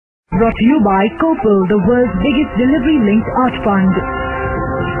Brought to you by Copal, the world's biggest delivery-linked art fund.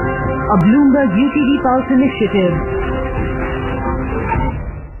 A Bloomberg UTD Pulse initiative.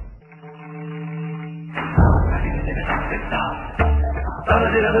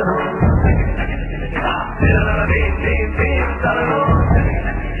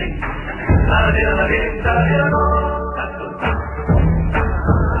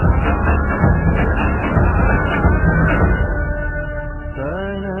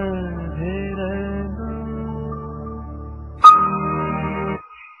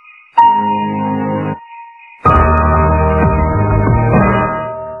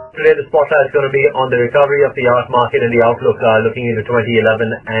 Today the spotlight is going to be on the recovery of the art market and the outlook looking into 2011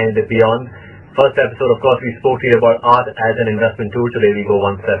 and beyond. First episode, of course, we spoke to you about art as an investment tool. Today we go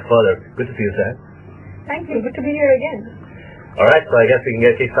one step further. Good to see you, Sahar. Thank you. Good to be here again. Alright, so I guess we can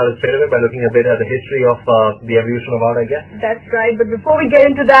get kick-started straight away by looking a bit at the history of the evolution of art, I guess. That's right. But before we get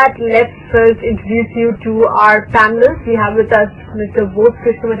into that, let's first introduce you to our panelists. We have with us Mr. Bodh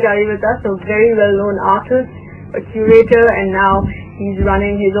Krishnamachari with us, a very well-known artist, a curator, and now he's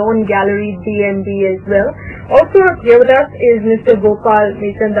running his own gallery, BMB, as well. Also here with us is Mr. Gopal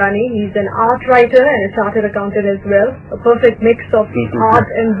Mechandani. He's an art writer and a chartered accountant as well. A perfect mix of art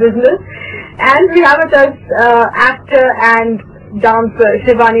and business. And we have with us actor and dancer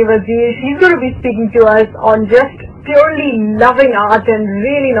Shivani Wazir. She's going to be speaking to us on just purely loving art and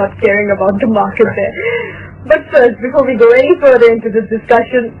really not caring about the market there. But first, before we go any further into this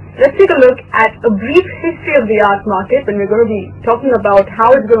discussion, let's take a look at a brief history of the art market, and we're going to be talking about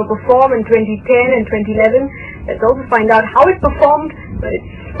how it's going to perform in 2010 and 2011. Let's also find out how it performed when it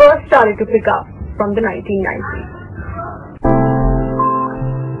first started to pick up from the 1990s.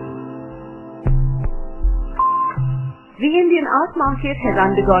 The Indian art market has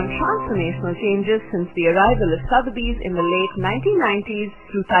undergone transformational changes since the arrival of Sotheby's in the late 1990s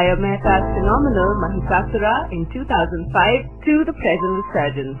through Taya Mehta's phenomenal Mahishasura in 2005 to the present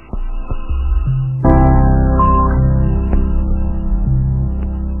resurgence.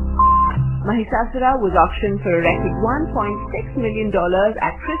 Mahishasura was auctioned for a record $1.6 million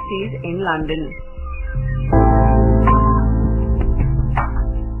at Christie's in London.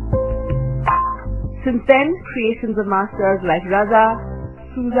 Since then, creations of masters like Raza,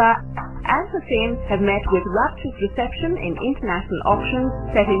 Souza and Hussain have met with rapturous reception in international auctions,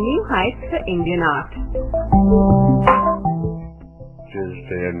 setting new heights for Indian art.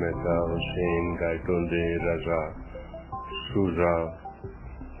 Taya Mehta, Hussain, Gaitonde, Raza, Souza,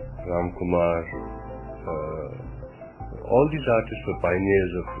 Ramkumar, all these artists were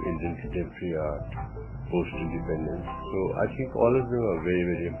pioneers of Indian contemporary art, post-independence. So I think all of them are very,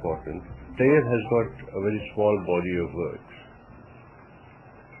 very important. Taya has got a very small body of works.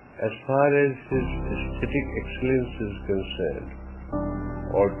 As far as his aesthetic excellence is concerned,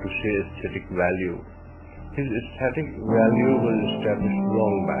 or to say aesthetic value, his aesthetic value was established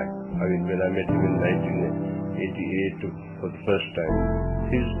long back. I mean, when I met him in 1988 for the first time,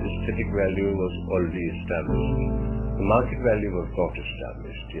 his aesthetic value was already established. The market value was not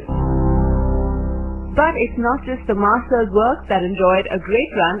established yet. But it's not just the masters' work that enjoyed a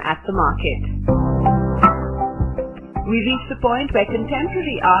great run at the market. We reached a point where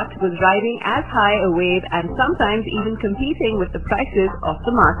contemporary art was riding as high a wave and sometimes even competing with the prices of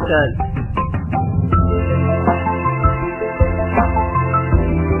the masters.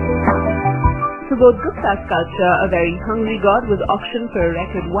 Subodh Gupta's sculpture, A Very Hungry God, was auctioned for a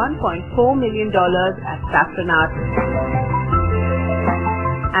record $1.4 million at Saffron Art.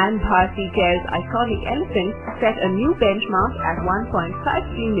 And Bharti Kher's iconic elephant set a new benchmark at $1.53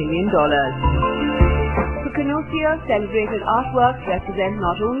 million. For connoisseurs, celebrated artworks represent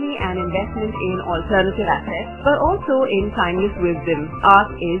not only an investment in alternative assets, but also in timeless wisdom.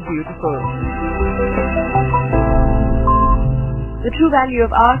 Art is beautiful. The true value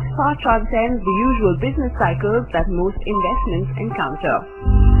of art far transcends the usual business cycles that most investments encounter.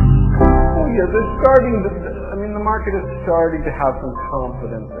 Oh yeah, the market is starting to have some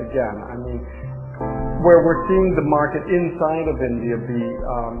confidence again. I mean, where we're seeing the market inside of India be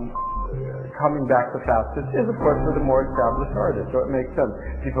coming back the fastest is, of course, for the more established artists. So it makes sense.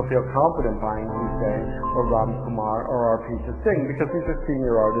 People feel confident buying Hussain or Ram Kumar or R.P. Singh because these are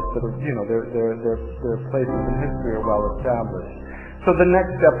senior artists that are, their places in history are well established. So the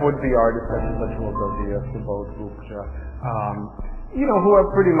next step would be artists such as Atul Gaudiya, Subodh Gupta, who have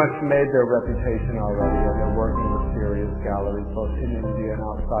pretty much made their reputation already, and they're working with serious galleries both in India and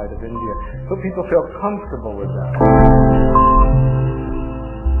outside of India. So people feel comfortable with that.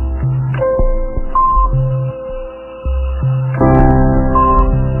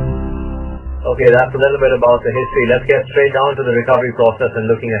 Okay, Okay, that's a little bit about the history. Let's get straight down to the recovery process and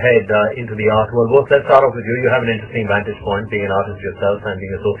looking ahead into the art world. Both, let's start off with you. You have an interesting vantage point, being an artist yourself and being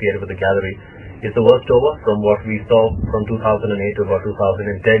associated with the gallery. Is the worst over from what we saw from 2008 to about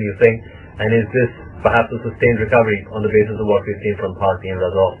 2010, you think? And is this perhaps a sustained recovery on the basis of what we've seen from Bharti and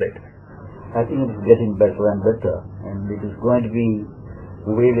Raza of late? I think it's getting better and better, and it is going to be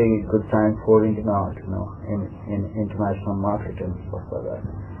really good time for Indian art, in international market and stuff like that.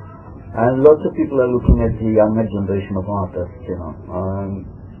 And lots of people are looking at the younger generation of artists,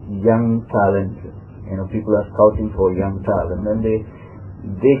 young talent. People are scouting for young talent, and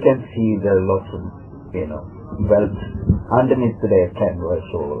they can see there are lots of, wealth underneath their canvas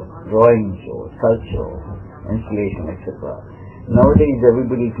or drawings or sculpture, installation, etc. Nowadays,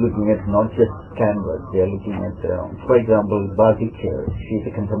 everybody is looking at not just canvas. They are looking at, for example, Bharti here. She's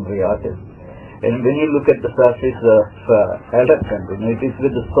a contemporary artist. And when you look at the surface of elephant, it is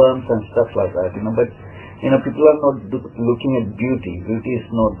with the sperms and stuff like that, but, people are not looking at beauty. Beauty is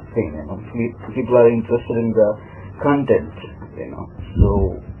not the thing, People are interested in the content,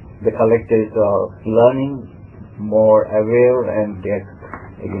 So the collectors are learning, more aware, and there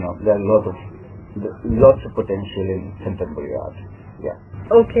are lots of potential in contemporary art. Yeah.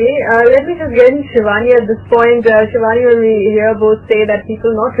 Okay, let me just get in Shivani at this point. Shivani, when we hear both say that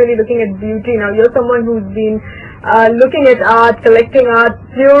people not really looking at beauty, now you're someone who's been looking at art, collecting art,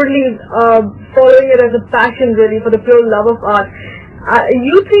 purely following it as a passion really, for the pure love of art.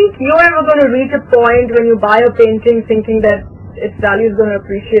 You think you're ever going to reach a point when you buy a painting thinking that its value is going to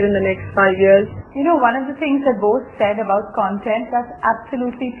appreciate in the next 5 years? One of the things that Bose said about content, that's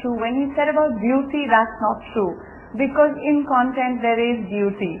absolutely true. When he said about beauty, that's not true. Because in content there is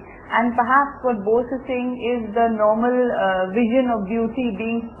beauty, and perhaps what Bose is saying is the normal vision of beauty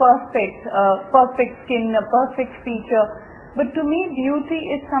being perfect skin, a perfect feature. But to me,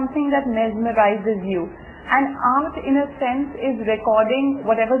 beauty is something that mesmerizes you, and art in a sense is recording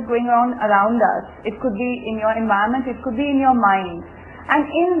whatever's going on around us. It could be in your environment, it could be in your mind, and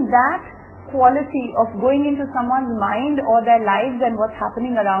in that quality of going into someone's mind or their lives and what's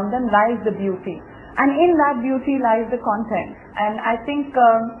happening around them lies the beauty. And in that beauty lies the content. And I think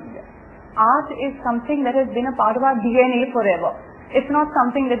art is something that has been a part of our DNA forever. It's not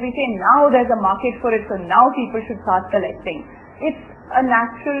something that we say now there's a market for it, so now people should start collecting. It's a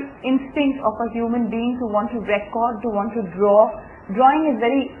natural instinct of a human being to want to record, to want to draw. Drawing is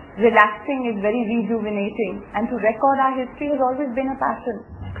very relaxing, is very rejuvenating, and to record our history has always been a passion.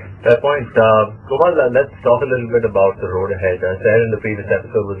 Fair point. Kumar, let's talk a little bit about the road ahead. Sahar in the previous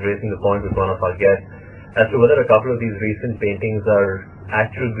episode was raising the point with one of our guests as to whether a couple of these recent paintings are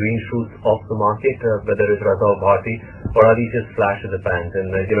actual green shoots of the market, whether it's Raza or Bharti, or are these just flash in the pan? And,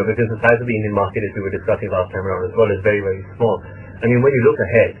 because the size of the Indian market, as we were discussing last time around as well, is very, very small. I mean, when you look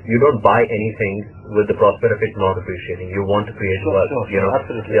ahead, you don't buy anything with the prospect of it not appreciating. You want to create wealth.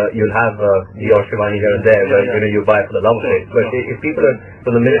 Absolutely. You'll have your Shivani here and there, where you buy for the love of it. But if people are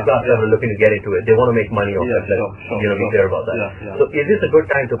from the middle class level looking to get into it, they want to make money off it. Be clear about that. So, is this a good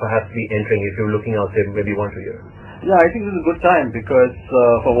time to perhaps be entering if you're looking out, say, maybe 1 2 years? Yeah, I think this is a good time because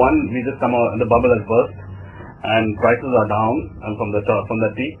for one, we just come out, the bubble has burst, and prices are down, and from the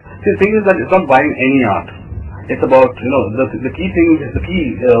peak. See, the thing is that it's not buying any art. It's about, the key thing, the key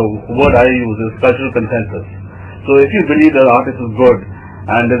word I use is cultural consensus. So if you believe that the artist is good,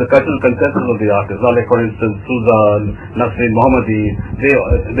 and there's a cultural consensus of the artist, not like for instance Suzan, Nasreen, Mohammadi,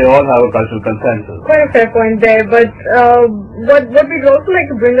 they all have a cultural consensus. Quite a fair point there, but what we'd also like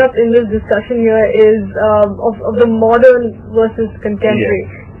to bring up in this discussion here is of the modern versus contemporary.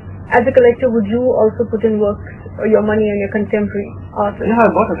 Yes. As a collector, would you also put in work or your money on your contemporary art? Yeah,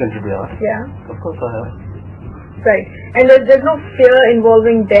 I bought a contemporary art. Yeah. Of course I have. Right. And there's no fear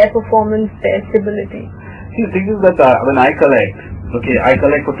involving their performance, their stability. See, the thing is that when I collect, I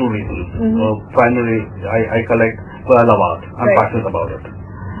collect for two reasons. Primarily, I collect because I love art. I'm passionate about it.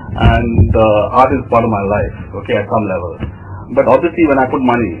 And art is part of my life, at some level. But obviously, when I put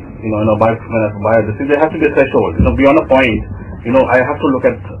money, when I buy this, there has to be a threshold. Beyond a point, I have to look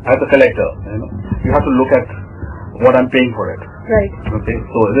at, as a collector, you have to look at what I'm paying for it. Right. Okay,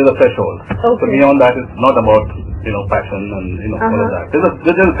 so there's a threshold. Okay. So beyond that, it's not about passion and all of that.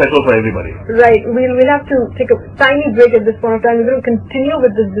 There's a threshold for everybody. Right. We'll have to take a tiny break at this point of time. We're going to continue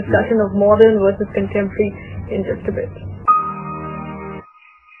with this discussion of modern versus contemporary in just a bit.